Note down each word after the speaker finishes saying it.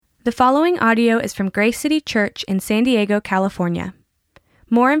The following audio is from Grace City Church in San Diego, California.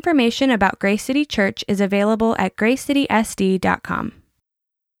 More information about Grace City Church is available at gracecitysd.com.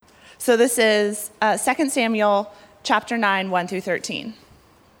 So this is 2 Samuel chapter 9, 1 through 13.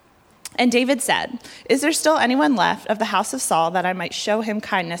 And David said, "Is there still anyone left of the house of Saul that I might show him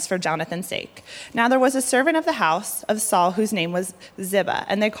kindness for Jonathan's sake?" Now there was a servant of the house of Saul whose name was Ziba,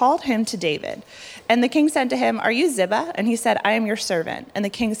 and they called him to David. And the king said to him, "Are you Ziba?" And he said, "I am your servant." And the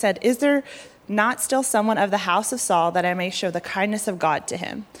king said, "Is there not still someone of the house of Saul that I may show the kindness of God to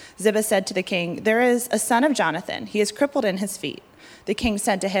him?" Ziba said to the king, "There is a son of Jonathan. He is crippled in his feet." The king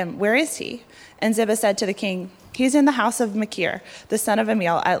said to him, "Where is he?" And Ziba said to the king, "He's in the house of Machir, the son of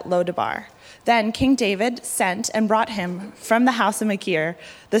Amiel at Lo-debar." Then King David sent and brought him from the house of Machir,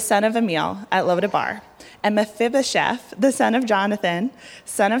 the son of Amiel at Lo-debar. And Mephibosheth, the son of Jonathan,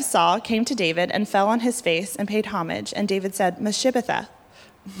 son of Saul, came to David and fell on his face and paid homage. And David said,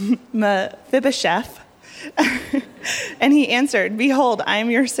 Mephibosheth. And he answered, "Behold, I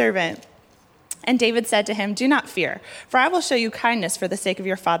am your servant." And David said to him, "Do not fear, for I will show you kindness for the sake of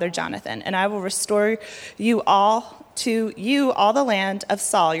your father Jonathan, and I will restore to you all the land of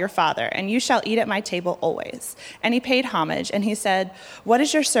Saul your father, and you shall eat at my table always." And he paid homage, and he said, "What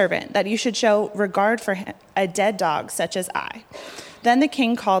is your servant, that you should show regard for him, a dead dog such as I?" Then the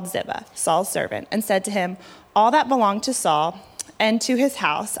king called Ziba, Saul's servant, and said to him, "All that belonged to Saul and to his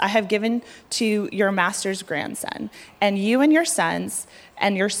house I have given to your master's grandson, and you and your sons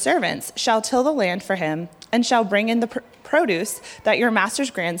and your servants shall till the land for him, and shall bring in the produce, that your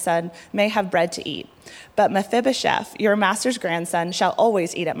master's grandson may have bread to eat. But Mephibosheth, your master's grandson, shall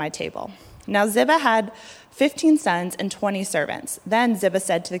always eat at my table." Now Ziba had 15 sons and 20 servants. Then Ziba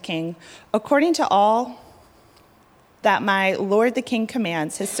said to the king, "According to all that my lord the king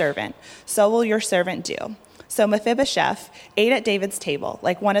commands his servant, so will your servant do." So Mephibosheth ate at David's table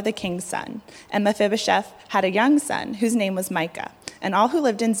like one of the king's sons. And Mephibosheth had a young son whose name was Micah. And all who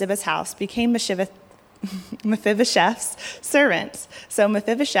lived in Ziba's house became Mephibosheth's servants. So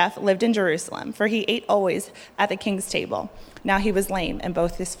Mephibosheth lived in Jerusalem, for he ate always at the king's table. Now he was lame in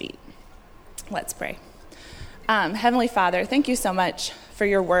both his feet. Let's pray. Heavenly Father, thank you so much for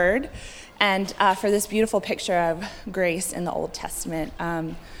your word and for this beautiful picture of grace in the Old Testament.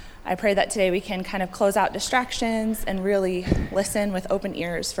 I pray that today we can kind of close out distractions and really listen with open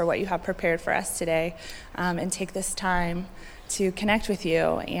ears for what you have prepared for us today, and take this time to connect with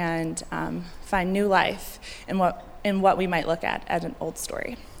you and find new life in what we might look at as an old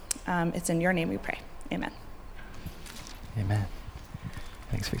story. It's in your name we pray. Amen. Amen.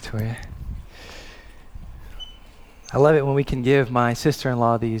 Thanks, Victoria. I love it when we can give my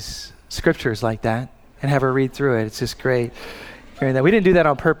sister-in-law these scriptures like that and have her read through it. It's just great hearing that. We didn't do that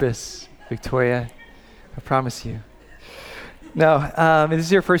on purpose, Victoria. I promise you. No, if this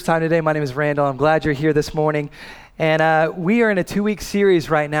is your first time today, my name is Randall. I'm glad you're here this morning. And we are in a 2-week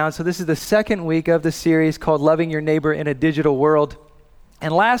series right now. So this is the second week of the series called Loving Your Neighbor in a Digital World.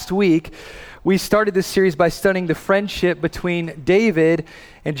 And last week, we started this series by studying the friendship between David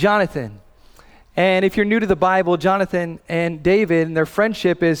and Jonathan. And if you're new to the Bible, Jonathan and David and their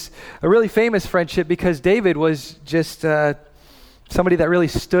friendship is a really famous friendship because David was just somebody that really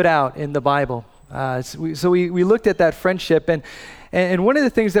stood out in the Bible. So we looked at that friendship. And one of the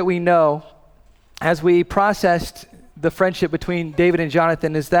things that we know as we processed the friendship between David and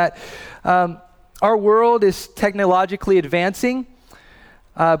Jonathan is that our world is technologically advancing,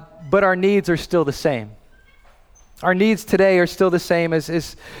 but our needs are still the same. Our needs today are still the same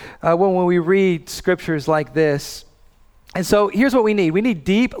as when we read scriptures like this. And so here's what we need. We need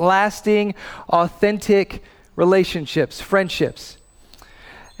deep, lasting, authentic relationships, friendships.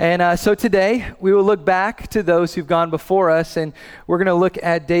 And so today, we will look back to those who've gone before us, and we're going to look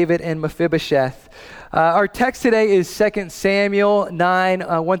at David and Mephibosheth. Our text today is 2 Samuel 9,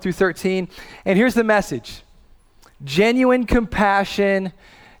 1 through 13. And here's the message. Genuine compassion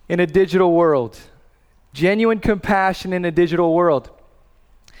in a digital world. Genuine compassion in a digital world.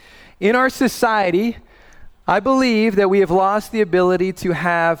 In our society, I believe that we have lost the ability to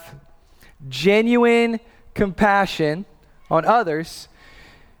have genuine compassion on others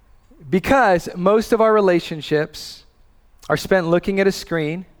because most of our relationships are spent looking at a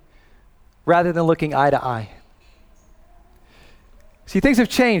screen rather than looking eye to eye. See, things have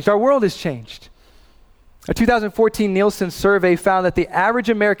changed. Our world has changed. A 2014 Nielsen survey found that the average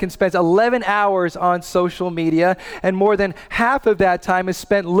American spends 11 hours on social media, and more than half of that time is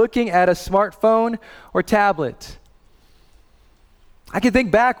spent looking at a smartphone or tablet. I can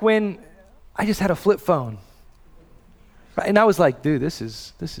think back when I just had a flip phone. Right? And I was like, dude, this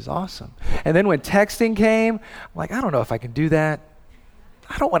is awesome. And then when texting came, I'm like, I don't know if I can do that.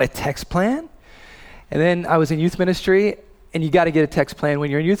 I don't want a text plan. And then I was in youth ministry, and you got to get a text plan when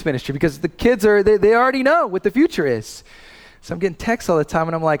you're in youth ministry because the kids they already know what the future is. So I'm getting texts all the time,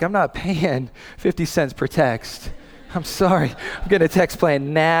 and I'm like, I'm not paying 50 cents per text. I'm sorry. I'm getting a text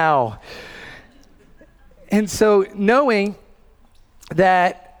plan now. And so knowing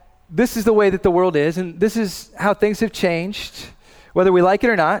that this is the way that the world is, and this is how things have changed, whether we like it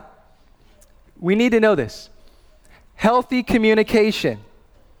or not, we need to know this. Healthy communication.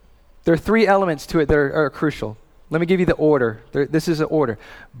 There are 3 elements to it that are crucial. Let me give you the order. This is the order.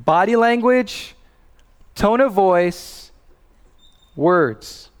 Body language, tone of voice,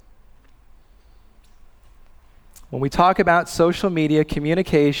 words. When we talk about social media,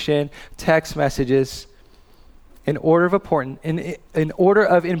 communication, text messages, in order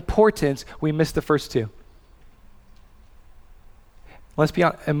of importance, we miss the first 2. Let's be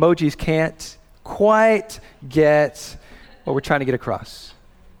honest, emojis can't quite get what we're trying to get across.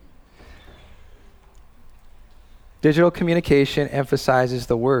 Digital communication emphasizes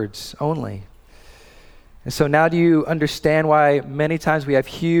the words only. And so now do you understand why many times we have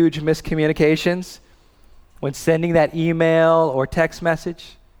huge miscommunications when sending that email or text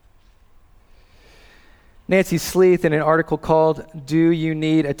message? Nancy Sleeth, in an article called "Do You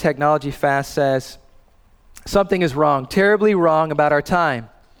Need a Technology Fast?" says, something is wrong, terribly wrong about our time.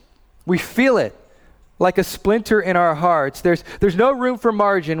 We feel it like a splinter in our hearts. There's no room for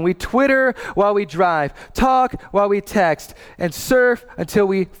margin. We Twitter while we drive, talk while we text, and surf until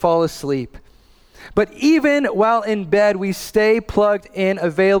we fall asleep. But even while in bed, we stay plugged in,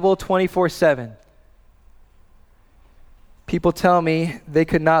 available 24/7. People tell me they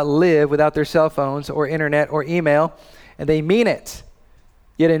could not live without their cell phones or internet or email, and they mean it.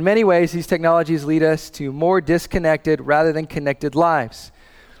 Yet in many ways, these technologies lead us to more disconnected rather than connected lives.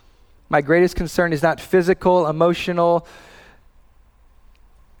 My greatest concern is not physical, emotional,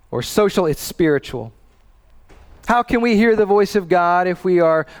 or social, it's spiritual. How can we hear the voice of God if we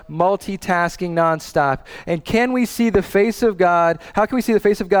are multitasking nonstop? And can we see the face of God? How can we see the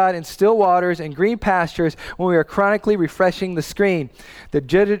face of God in still waters and green pastures when we are chronically refreshing the screen? The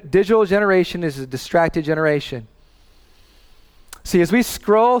digital generation is a distracted generation. See, as we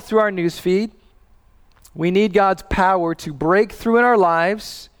scroll through our newsfeed, we need God's power to break through in our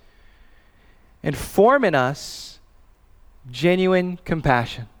lives and form in us genuine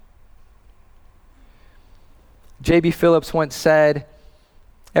compassion. J.B. Phillips once said,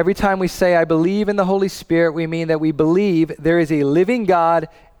 every time we say, I believe in the Holy Spirit, we mean that we believe there is a living God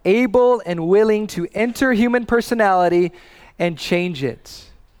able and willing to enter human personality and change it.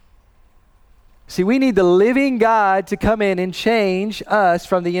 See, we need the living God to come in and change us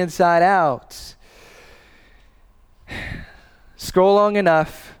from the inside out. Scroll long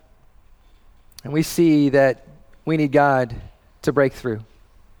enough, and we see that we need God to break through,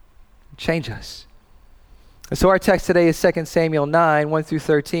 change us. And so our text today is 2 Samuel 9, 1 through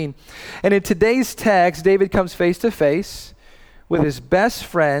 13. And in today's text, David comes face to face with his best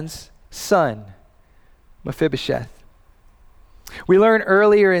friend's son, Mephibosheth. We learn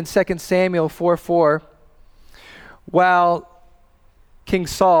earlier in 2 Samuel 4:4, while King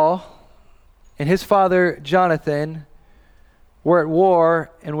Saul and his father Jonathan were at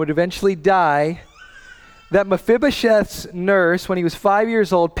war and would eventually die, that Mephibosheth's nurse, when he was 5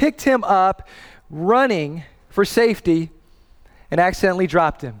 years old, picked him up running for safety and accidentally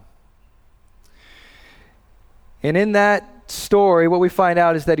dropped him. And in that story, what we find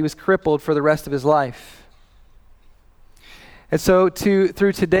out is that he was crippled for the rest of his life. And so through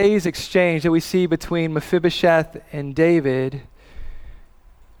today's exchange that we see between Mephibosheth and David,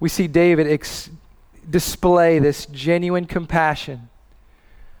 we see David display this genuine compassion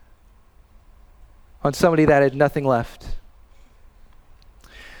on somebody that had nothing left.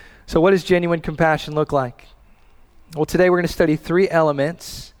 So what does genuine compassion look like? Well, today we're going to study 3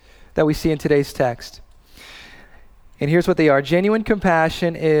 elements that we see in today's text. And here's what they are. Genuine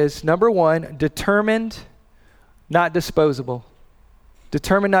compassion is, number 1, determined, not disposable.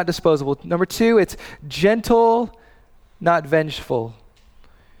 Determined, not disposable. Number 2, it's gentle, not vengeful.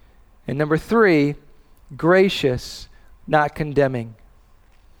 And number 3, gracious, not condemning.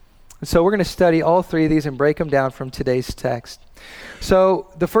 And so we're going to study all 3 of these and break them down from today's text. So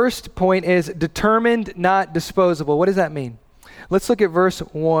the first point is determined, not disposable. What does that mean? Let's look at verse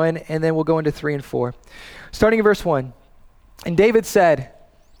 1, and then we'll go into 3 and 4. Starting in verse 1. And David said,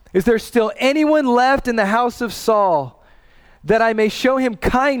 is there still anyone left in the house of Saul that I may show him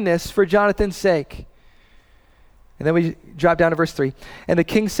kindness for Jonathan's sake? And then we drop down to verse 3. And the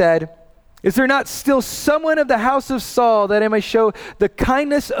king said, is there not still someone of the house of Saul that I may show the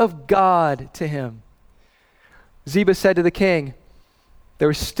kindness of God to him? Ziba said to the king, there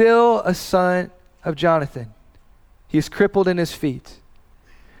was still a son of Jonathan. He is crippled in his feet.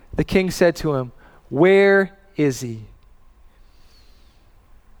 The king said to him, "Where is he?"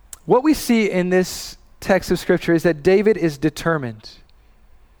 What we see in this text of scripture is that David is determined.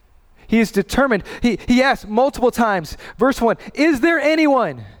 He is determined. He asks multiple times. Verse 1, is there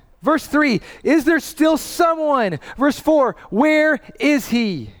anyone? Verse 3, is there still someone? Verse 4, where is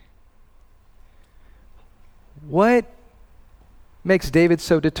he? What makes David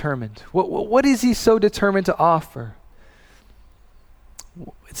so determined? What is he so determined to offer?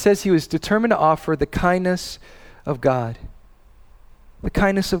 It says he was determined to offer the kindness of God. The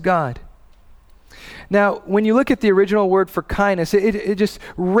kindness of God. Now, when you look at the original word for kindness, it just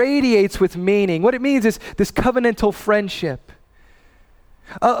radiates with meaning. What it means is this covenantal friendship,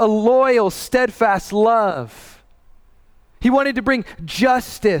 a loyal, steadfast love. He wanted to bring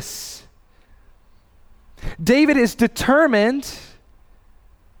justice. David is determined,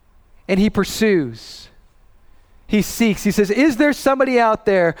 and he pursues. He seeks. He says, is there somebody out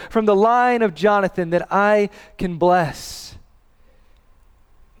there from the line of Jonathan that I can bless?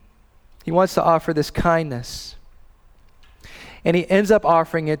 He wants to offer this kindness. And he ends up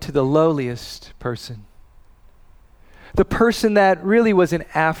offering it to the lowliest person. The person that really was an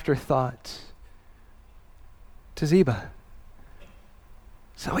afterthought. To Ziba.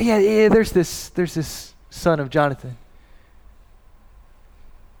 So there's this son of Jonathan.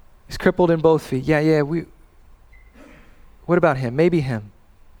 He's crippled in both feet. What about him? Maybe him.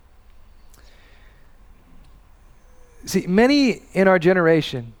 See, many in our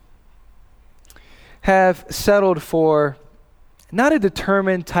generation have settled for not a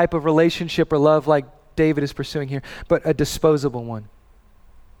determined type of relationship or love like David is pursuing here, but a disposable one.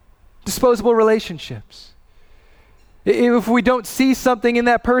 Disposable relationships. If we don't see something in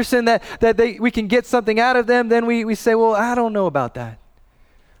that person we can get something out of them, then we say, well, I don't know about that.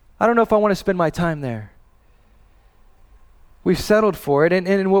 I don't know if I want to spend my time there. We've settled for it,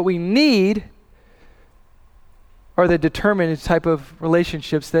 and what we need are the determined type of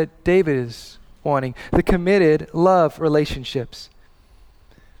relationships that David is wanting, the committed love relationships.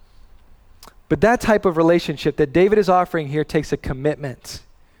 But that type of relationship that David is offering here takes a commitment.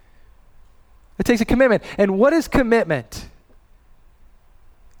 It takes a commitment. And what is commitment?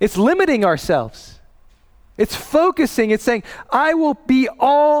 It's limiting ourselves. It's focusing. It's saying, I will be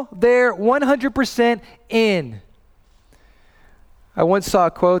all there 100% in. I once saw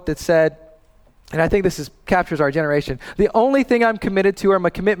a quote that said, and I think captures our generation, the only thing I'm committed to are my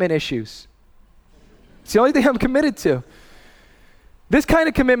commitment issues. It's the only thing I'm committed to. This kind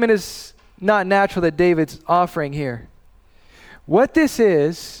of commitment is not natural that David's offering here. What this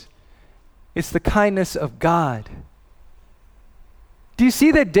is, it's the kindness of God. Do you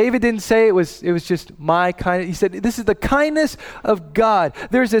see that David didn't say it was just my kindness? He said, this is the kindness of God.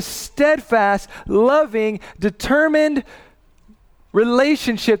 There's a steadfast, loving, determined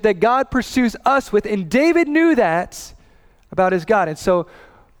relationship that God pursues us with. And David knew that about his God. And so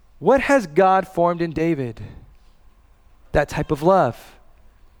what has God formed in David? That type of love.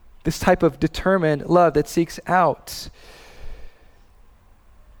 This type of determined love that seeks out.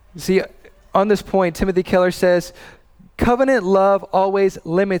 See, on this point, Timothy Keller says, covenant love always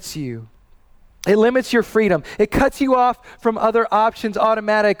limits you. It limits your freedom. It cuts you off from other options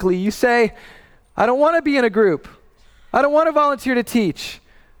automatically. You say, I don't want to be in a group. I don't want to volunteer to teach.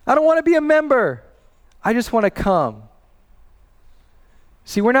 I don't want to be a member. I just want to come.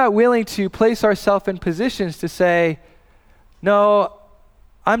 See, we're not willing to place ourselves in positions to say, no,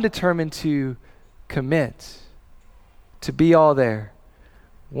 I'm determined to commit, to be all there,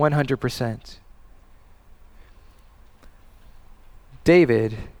 100%.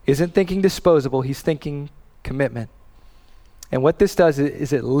 David isn't thinking disposable, he's thinking commitment. And what this does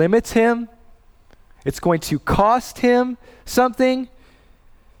is it limits him. It's going to cost him something,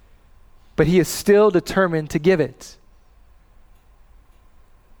 but he is still determined to give it.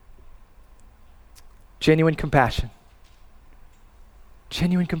 Genuine compassion.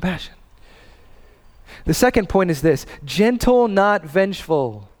 Genuine compassion. The second point is this: gentle, not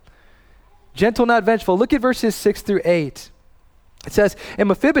vengeful. Gentle, not vengeful. Look at verses 6 through 8. It says, and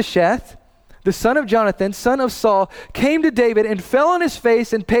Mephibosheth, the son of Jonathan, son of Saul, came to David and fell on his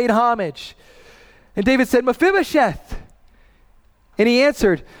face and paid homage. And David said, Mephibosheth. And he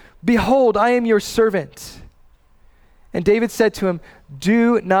answered, behold, I am your servant. And David said to him,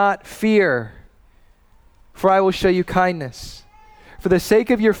 do not fear, for I will show you kindness for the sake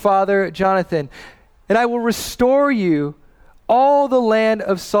of your father Jonathan, and I will restore you all the land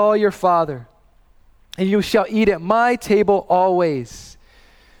of Saul your father, and you shall eat at my table always.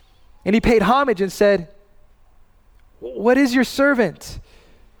 And he paid homage and said, what is your servant?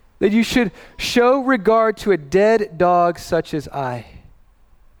 that you should show regard to a dead dog such as I.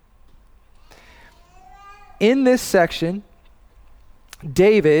 In this section,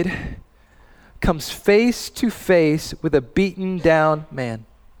 David comes face to face with a beaten down man.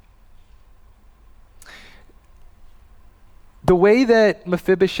 The way that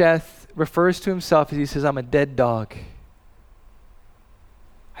Mephibosheth refers to himself is he says, I'm a dead dog.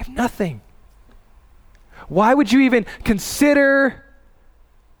 I have nothing. Why would you even consider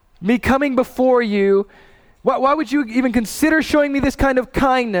me coming before you? Why would you even consider showing me this kind of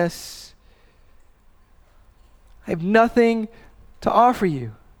kindness? I have nothing to offer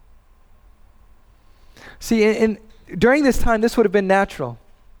you. See, during this time, this would have been natural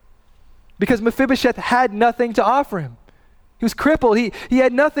because Mephibosheth had nothing to offer him. He was crippled. He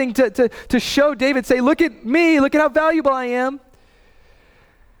had nothing to show David, say, look at me, look at how valuable I am.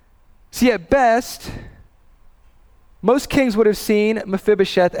 See, at best, most kings would have seen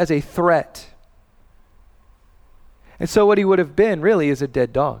Mephibosheth as a threat. And so what he would have been really is a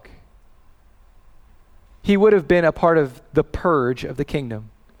dead dog. He would have been a part of the purge of the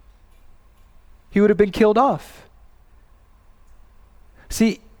kingdom. He would have been killed off.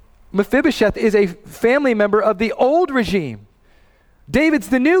 See, Mephibosheth is a family member of the old regime. David's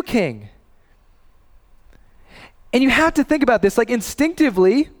the new king. And you have to think about this, like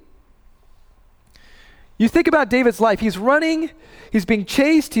instinctively, you think about David's life. He's running, he's being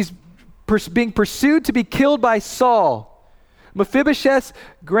chased, he's being pursued to be killed by Saul, Mephibosheth's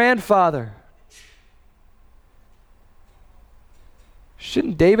grandfather.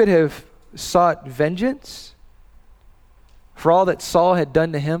 Shouldn't David have sought vengeance for all that Saul had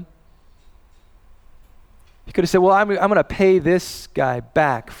done to him? He could have said, well, I'm going to pay this guy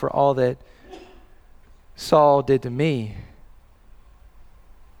back for all that Saul did to me.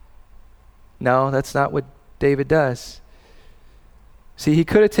 No, that's not what David does. See, he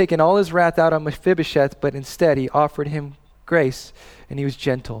could have taken all his wrath out on Mephibosheth, but instead he offered him grace and he was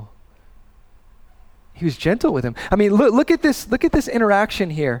gentle. He was gentle with him. I mean, look at this interaction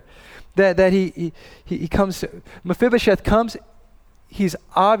here that he comes to. Mephibosheth comes, he's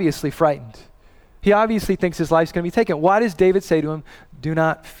obviously frightened. He obviously thinks his life's going to be taken. Why does David say to him, do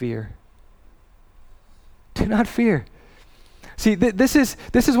not fear? Do not fear. See, this is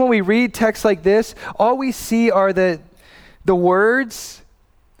when we read texts like this, all we see are the words,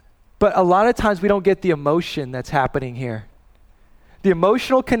 but a lot of times we don't get the emotion that's happening here. The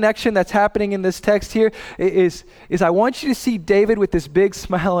emotional connection that's happening in this text here is I want you to see David with this big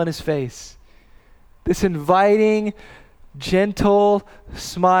smile on his face. This inviting, gentle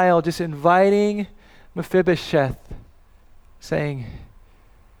smile, just inviting Mephibosheth, saying,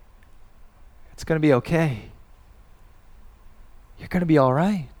 it's going to be okay. You're going to be all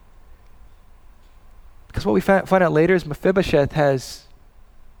right. Because what we find out later is Mephibosheth has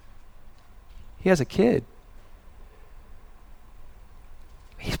a kid.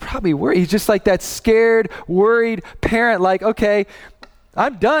 He's probably worried. He's just like that scared, worried parent, like, okay,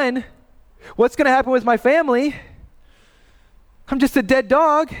 I'm done. What's going to happen with my family? I'm just a dead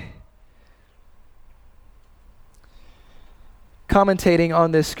dog. Commentating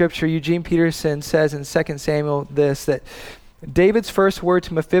on this scripture, Eugene Peterson says in 2 Samuel that David's first word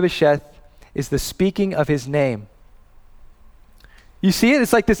to Mephibosheth is the speaking of his name. You see it?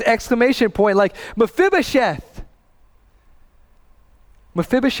 It's like this exclamation point, like, Mephibosheth.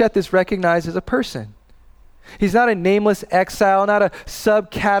 Mephibosheth is recognized as a person. He's not a nameless exile, not a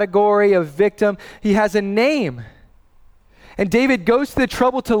subcategory of victim. He has a name. And David goes to the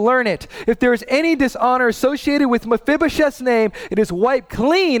trouble to learn it. If there is any dishonor associated with Mephibosheth's name, it is wiped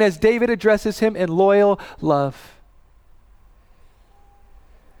clean as David addresses him in loyal love.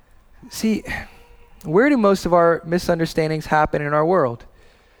 See, where do most of our misunderstandings happen in our world?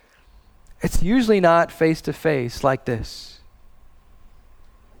 It's usually not face to face like this,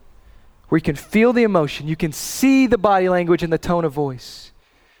 where you can feel the emotion, you can see the body language and the tone of voice.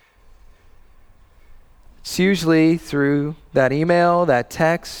 It's usually through that email, that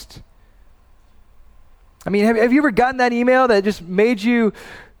text. I mean, have you ever gotten that email that just made you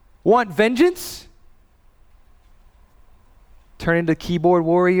want vengeance? Turn into keyboard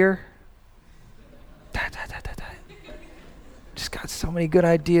warrior. Just got so many good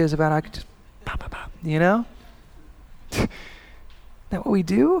ideas about how I could just pop, you know? Isn't that what we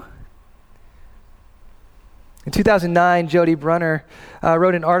do? In 2009, Jody Brunner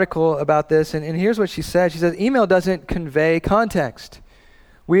wrote an article about this, and here's what she said. She says, email doesn't convey context.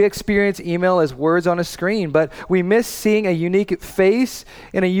 We experience email as words on a screen, but we miss seeing a unique face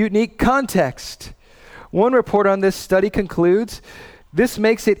in a unique context. One report on this study concludes, this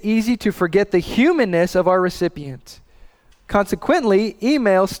makes it easy to forget the humanness of our recipient. Consequently,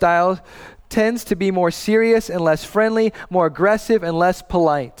 email style tends to be more serious and less friendly, more aggressive and less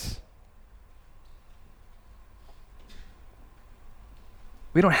polite.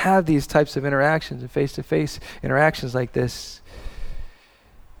 We don't have these types of interactions and face-to-face interactions like this.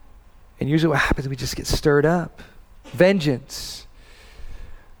 And usually what happens is we just get stirred up. Vengeance.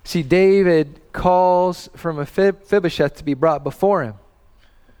 See, David calls for Mephibosheth to be brought before him.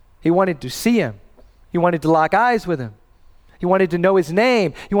 He wanted to see him. He wanted to lock eyes with him. He wanted to know his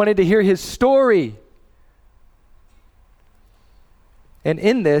name. He wanted to hear his story. And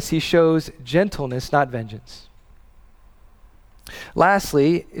in this, he shows gentleness, not vengeance.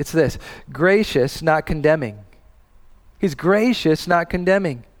 Lastly, it's this: gracious, not condemning. He's gracious, not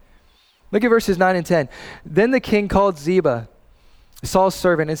condemning. Look at verses 9 and 10. Then the king called Ziba, Saul's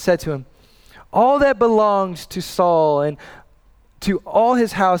servant, and said to him, all that belongs to Saul and to all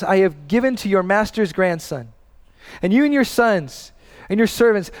his house I have given to your master's grandson. And you and your sons and your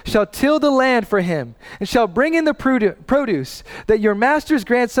servants shall till the land for him, and shall bring in the produce, that your master's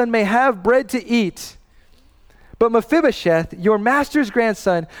grandson may have bread to eat. But Mephibosheth, your master's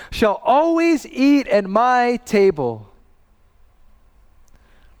grandson, shall always eat at my table.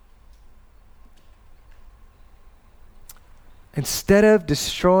 Instead of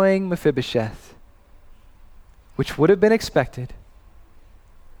destroying Mephibosheth, which would have been expected,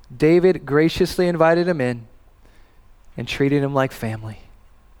 David graciously invited him in and treated him like family.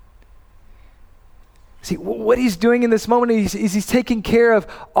 See, what he's doing in this moment is he's taking care of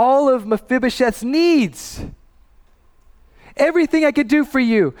all of Mephibosheth's needs. Everything I could do for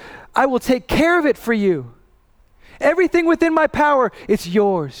you, I will take care of it for you. Everything within my power, it's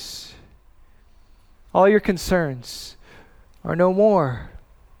yours. All your concerns are no more.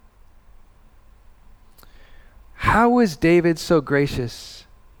 How was David so gracious?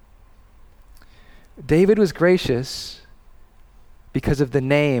 David was gracious because of the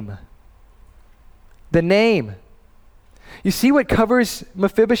name. The name. You see what covers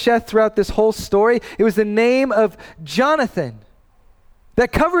Mephibosheth throughout this whole story? It was the name of Jonathan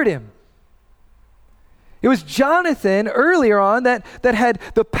that covered him. It was Jonathan earlier on that had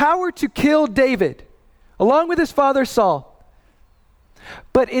the power to kill David, along with his father Saul,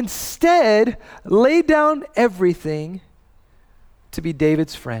 but instead laid down everything to be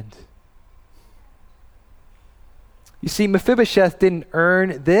David's friend. You see, Mephibosheth didn't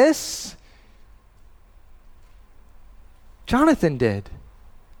earn this. Jonathan did.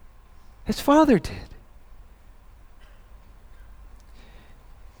 His father did.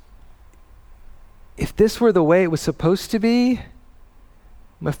 If this were the way it was supposed to be,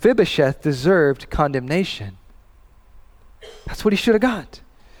 Mephibosheth deserved condemnation. That's what he should have got.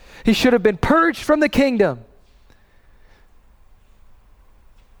 He should have been purged from the kingdom.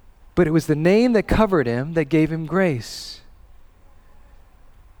 But it was the name that covered him that gave him grace.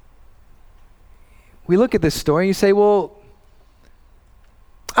 We look at this story and you say, well,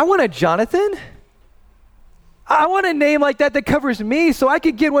 I want a Jonathan. I want a name like that covers me so I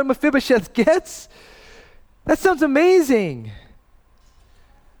could get what Mephibosheth gets. That sounds amazing.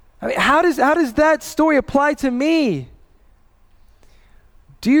 I mean, how does that story apply to me?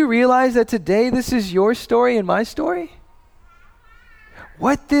 Do you realize that today this is your story and my story?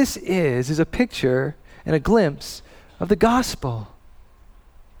 What this is a picture and a glimpse of the gospel.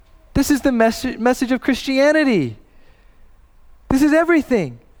 This is the message of Christianity. This is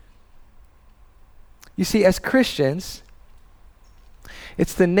everything. You see, as Christians,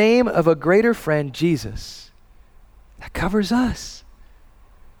 it's the name of a greater friend, Jesus, that covers us.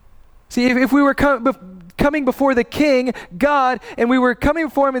 See, if we were coming before the King, God, and we were coming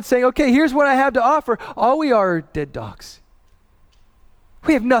before him and saying, okay, here's what I have to offer, all we are dead dogs.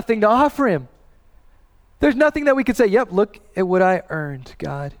 We have nothing to offer him. There's nothing that we could say, yep, look at what I earned,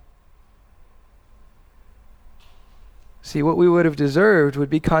 God. See, what we would have deserved would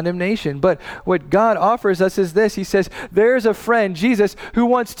be condemnation. But what God offers us is this. He says, there's a friend, Jesus, who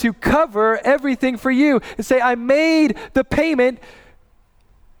wants to cover everything for you and say, I made the payment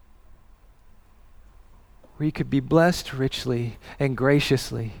where you could be blessed richly and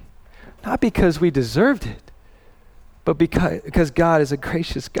graciously. Not because we deserved it, but because God is a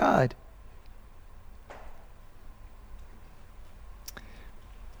gracious God.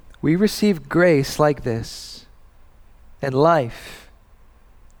 We receive grace like this and life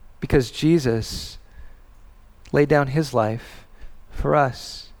because Jesus laid down his life for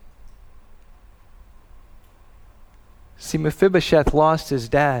us. See, Mephibosheth lost his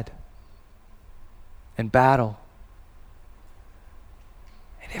dad in battle.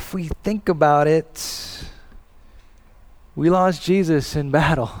 And if we think about it, we lost Jesus in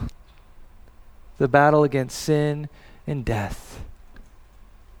battle. The battle against sin and death.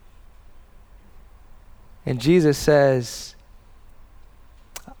 And Jesus says,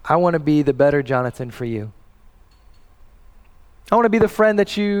 I want to be the better Jonathan for you. I want to be the friend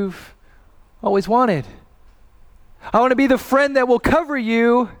that you've always wanted. I want to be the friend that will cover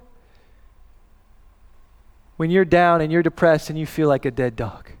you when you're down and you're depressed and you feel like a dead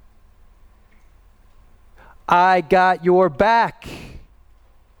dog. I got your back.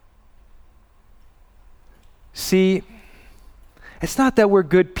 See, it's not that we're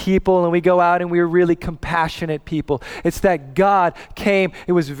good people and we go out and we're really compassionate people. It's that God came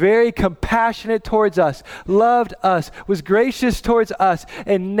and was very compassionate towards us, loved us, was gracious towards us.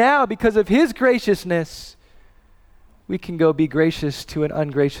 And now, because of his graciousness, we can go be gracious to an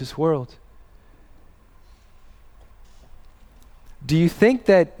ungracious world. Do you think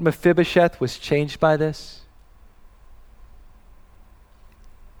that Mephibosheth was changed by this?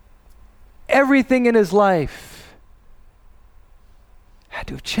 Everything in his life had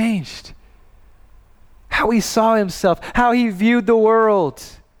to have changed. How he saw himself, how he viewed the world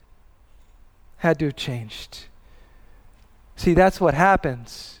had to have changed. See, that's what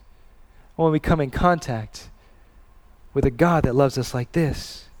happens when we come in contact with a God that loves us like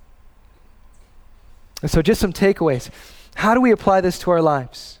this. And so just some takeaways. How do we apply this to our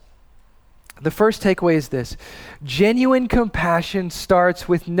lives? The first takeaway is this: genuine compassion starts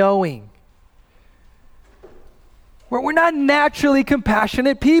with knowing. We're not naturally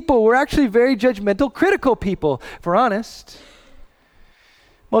compassionate people. We're actually very judgmental, critical people, if we're honest.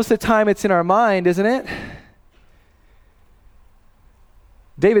 Most of the time it's in our mind, isn't it?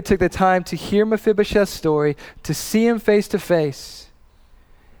 David took the time to hear Mephibosheth's story, to see him face to face.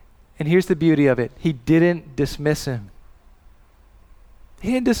 And here's the beauty of it. He didn't dismiss him.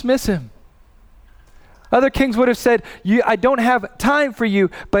 He didn't dismiss him. Other kings would have said, I don't have time for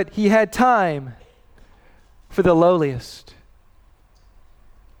you, but he had time for the lowliest.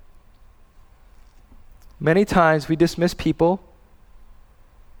 Many times we dismiss people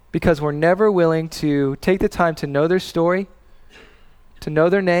because we're never willing to take the time to know their story, to know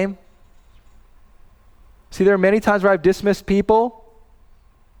their name. See, there are many times where I've dismissed people.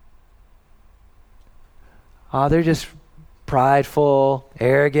 They're just prideful,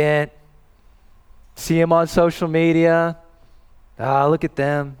 arrogant. See them on social media. Look at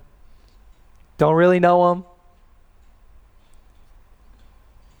them. Don't really know them.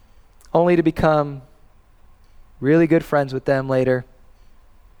 Only to become really good friends with them later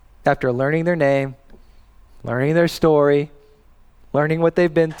after learning their name, learning their story, learning what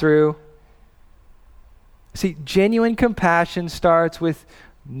they've been through. See, genuine compassion starts with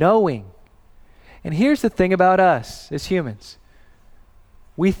knowing. And here's the thing about us as humans.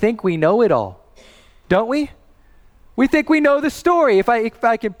 We think we know it all, don't we? We think we know the story. If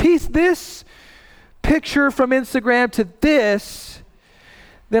I can piece this picture from Instagram to this,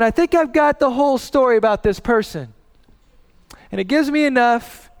 then I think I've got the whole story about this person. And it gives me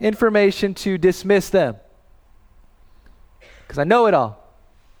enough information to dismiss them because I know it all.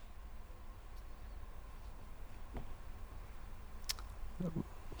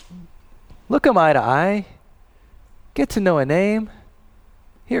 Look them eye to eye, get to know a name,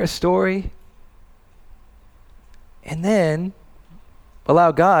 hear a story, and then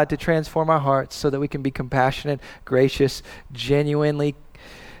allow God to transform our hearts so that we can be compassionate, gracious, genuinely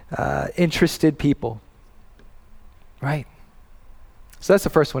interested people. Right? So that's the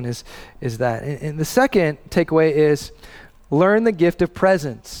first one is that. And the second takeaway is learn the gift of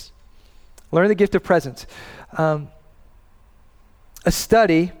presence. Learn the gift of presence. A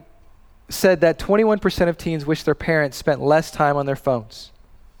study said that 21% of teens wish their parents spent less time on their phones.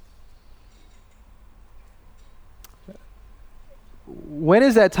 When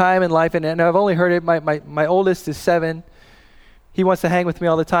is that time in life? And I've only heard it, my oldest is 7. He wants to hang with me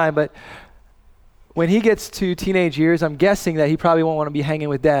all the time, but when he gets to teenage years, I'm guessing that he probably won't want to be hanging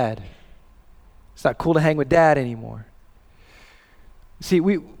with dad. It's not cool to hang with dad anymore. See,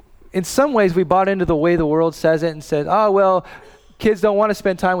 in some ways, we bought into the way the world says it and said, kids don't want to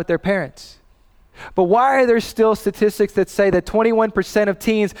spend time with their parents. But why are there still statistics that say that 21% of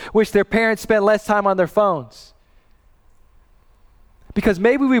teens wish their parents spent less time on their phones? Because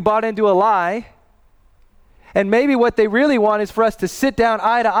maybe we bought into a lie, and maybe what they really want is for us to sit down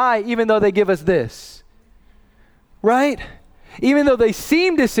eye to eye, even though they give us this. Right? Even though they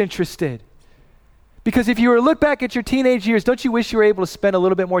seem disinterested. Because if you were to look back at your teenage years, don't you wish you were able to spend a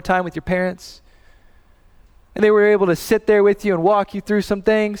little bit more time with your parents? And they were able to sit there with you and walk you through some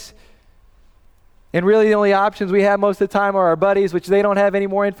things. And really the only options we have most of the time are our buddies, which they don't have any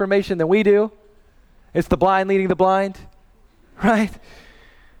more information than we do. It's the blind leading the blind. Right?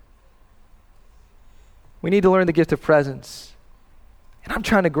 We need to learn the gift of presence. And I'm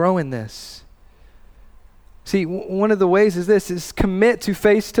trying to grow in this. See, one of the ways is commit to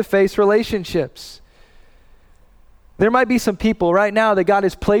face-to-face relationships. There might be some people right now that God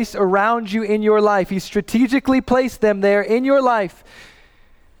has placed around you in your life. He strategically placed them there in your life.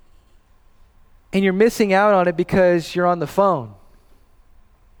 And you're missing out on it because you're on the phone.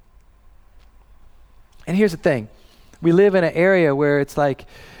 And here's the thing. We live in an area where it's like,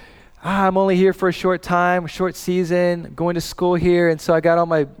 I'm only here for a short time, a short season, going to school here, and so I got all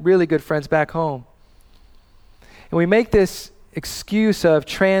my really good friends back home. And we make this excuse of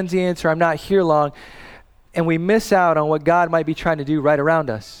transience or I'm not here long, and we miss out on what God might be trying to do right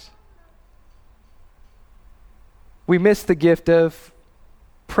around us. We miss the gift of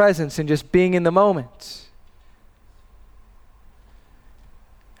presence and just being in the moment.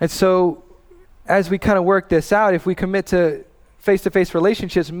 And so as we kind of work this out, if we commit to face-to-face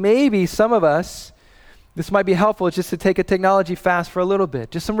relationships, maybe some of us, this might be helpful just to take a technology fast for a little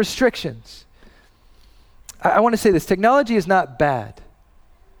bit, just some restrictions. I want to say this, technology is not bad.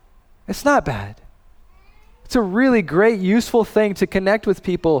 It's not bad. It's a really great, useful thing to connect with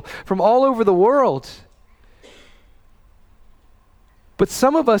people from all over the world. But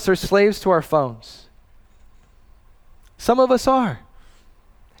some of us are slaves to our phones. Some of us are.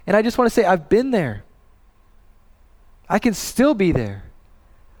 And I just want to say, I've been there. I can still be there.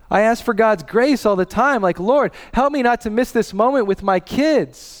 I ask for God's grace all the time, like, Lord, help me not to miss this moment with my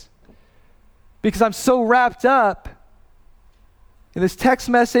kids because I'm so wrapped up in this text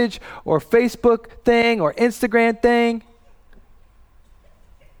message or Facebook thing or Instagram thing.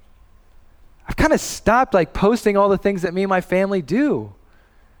 I've kind of stopped like posting all the things that me and my family do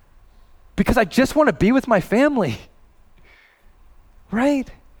because I just want to be with my family, right?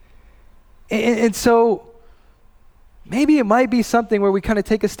 And so maybe it might be something where we kind of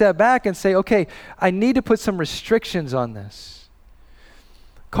take a step back and say, okay, I need to put some restrictions on this.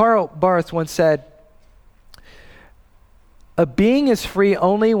 Karl Barth once said, a being is free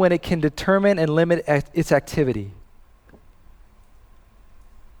only when it can determine and limit its activity.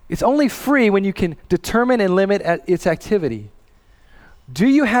 It's only free when you can determine and limit its activity. Do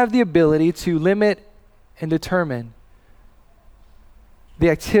you have the ability to limit and determine the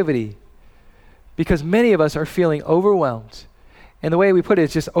activity? Because many of us are feeling overwhelmed. And the way we put it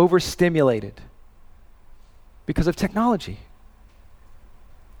is just overstimulated because of technology.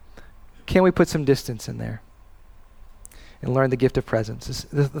 Can we put some distance in there and learn the gift of presence?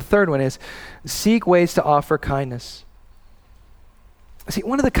 The third one is seek ways to offer kindness. See,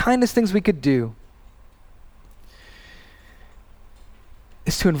 one of the kindest things we could do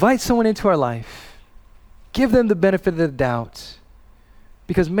is to invite someone into our life, give them the benefit of the doubt,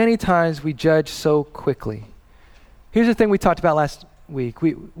 because many times we judge so quickly. Here's the thing we talked about last week.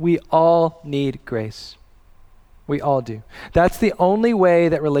 We all need grace. We all do. That's the only way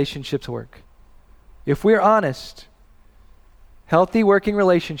that relationships work. If we're honest, healthy working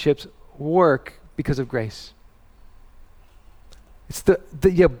relationships work because of grace. It's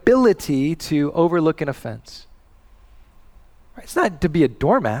the ability to overlook an offense. Right? It's not to be a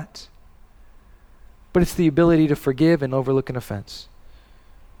doormat, but it's the ability to forgive and overlook an offense.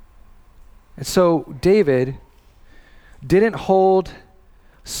 And so David didn't hold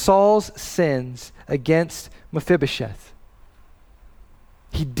Saul's sins against Mephibosheth.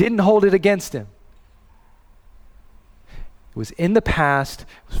 He didn't hold it against him. It was in the past,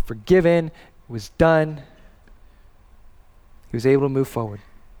 it was forgiven, it was done. He was able to move forward.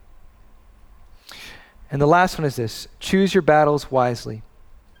 And the last one is this: choose your battles wisely.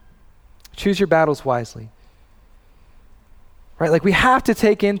 Choose your battles wisely. Right? Like, we have to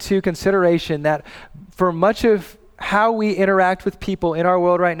take into consideration that for much of how we interact with people in our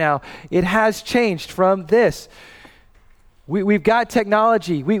world right now, it has changed from this. We've got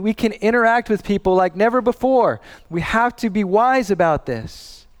technology. We can interact with people like never before. We have to be wise about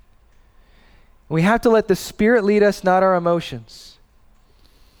this. We have to let the Spirit lead us, not our emotions.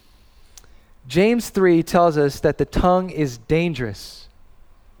 James 3 tells us that the tongue is dangerous.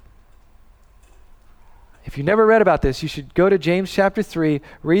 If you never read about this, you should go to James chapter 3,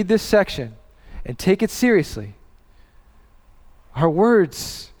 read this section, and take it seriously. Our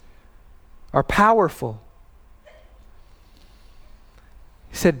words are powerful.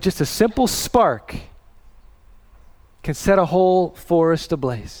 He said just a simple spark can set a whole forest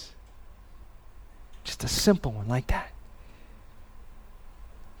ablaze. Just a simple one like that.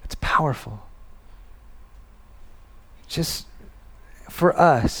 It's powerful. Just for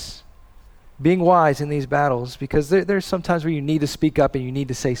us, being wise in these battles, because there's some times where you need to speak up and you need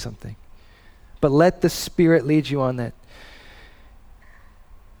to say something. But let the Spirit lead you on that.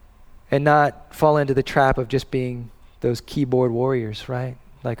 and not fall into the trap of just being those keyboard warriors, right?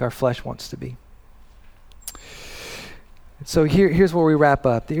 Like our flesh wants to be. So here's where we wrap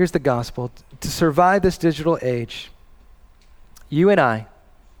up. Here's the gospel. To survive this digital age, you and I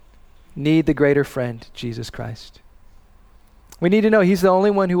need the greater friend, Jesus Christ. We need to know he's the only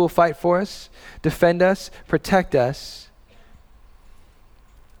one who will fight for us, defend us, protect us.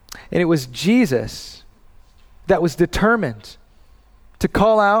 And it was Jesus that was determined to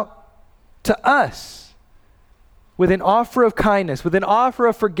call out to us with an offer of kindness, with an offer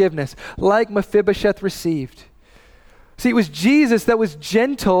of forgiveness, like Mephibosheth received. See, it was Jesus that was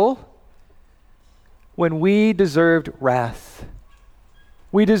gentle when we deserved wrath.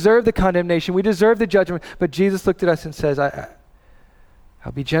 We deserved the condemnation. We deserved the judgment. But Jesus looked at us and says,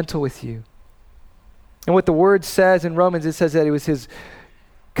 I'll be gentle with you. And what the word says in Romans, it says that it was his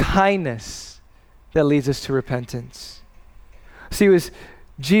kindness that leads us to repentance. See, it was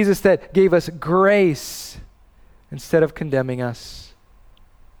Jesus that gave us grace instead of condemning us.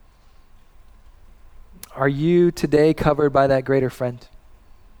 Are you today covered by that greater friend?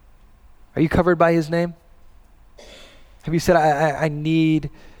 Are you covered by his name? Have you said, I need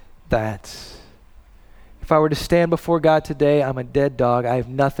that? If I were to stand before God today, I'm a dead dog. I have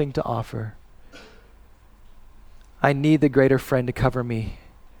nothing to offer. I need the greater friend to cover me,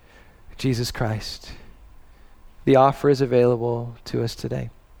 Jesus Christ. The offer is available to us today.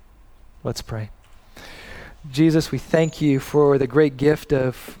 Let's pray. Jesus, we thank you for the great gift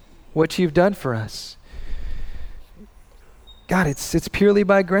of what you've done for us. God, it's purely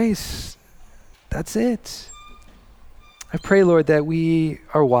by grace. That's it. I pray, Lord, that we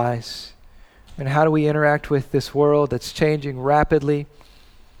are wise. And how do we interact with this world that's changing rapidly?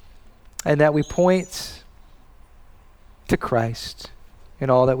 And that we point to Christ in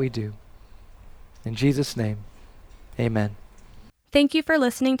all that we do. In Jesus' name, amen. Thank you for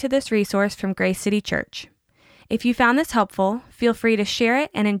listening to this resource from Grace City Church. If you found this helpful, feel free to share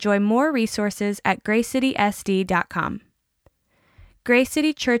it and enjoy more resources at gracecitysd.com. Grace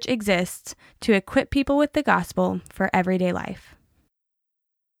City Church exists to equip people with the gospel for everyday life.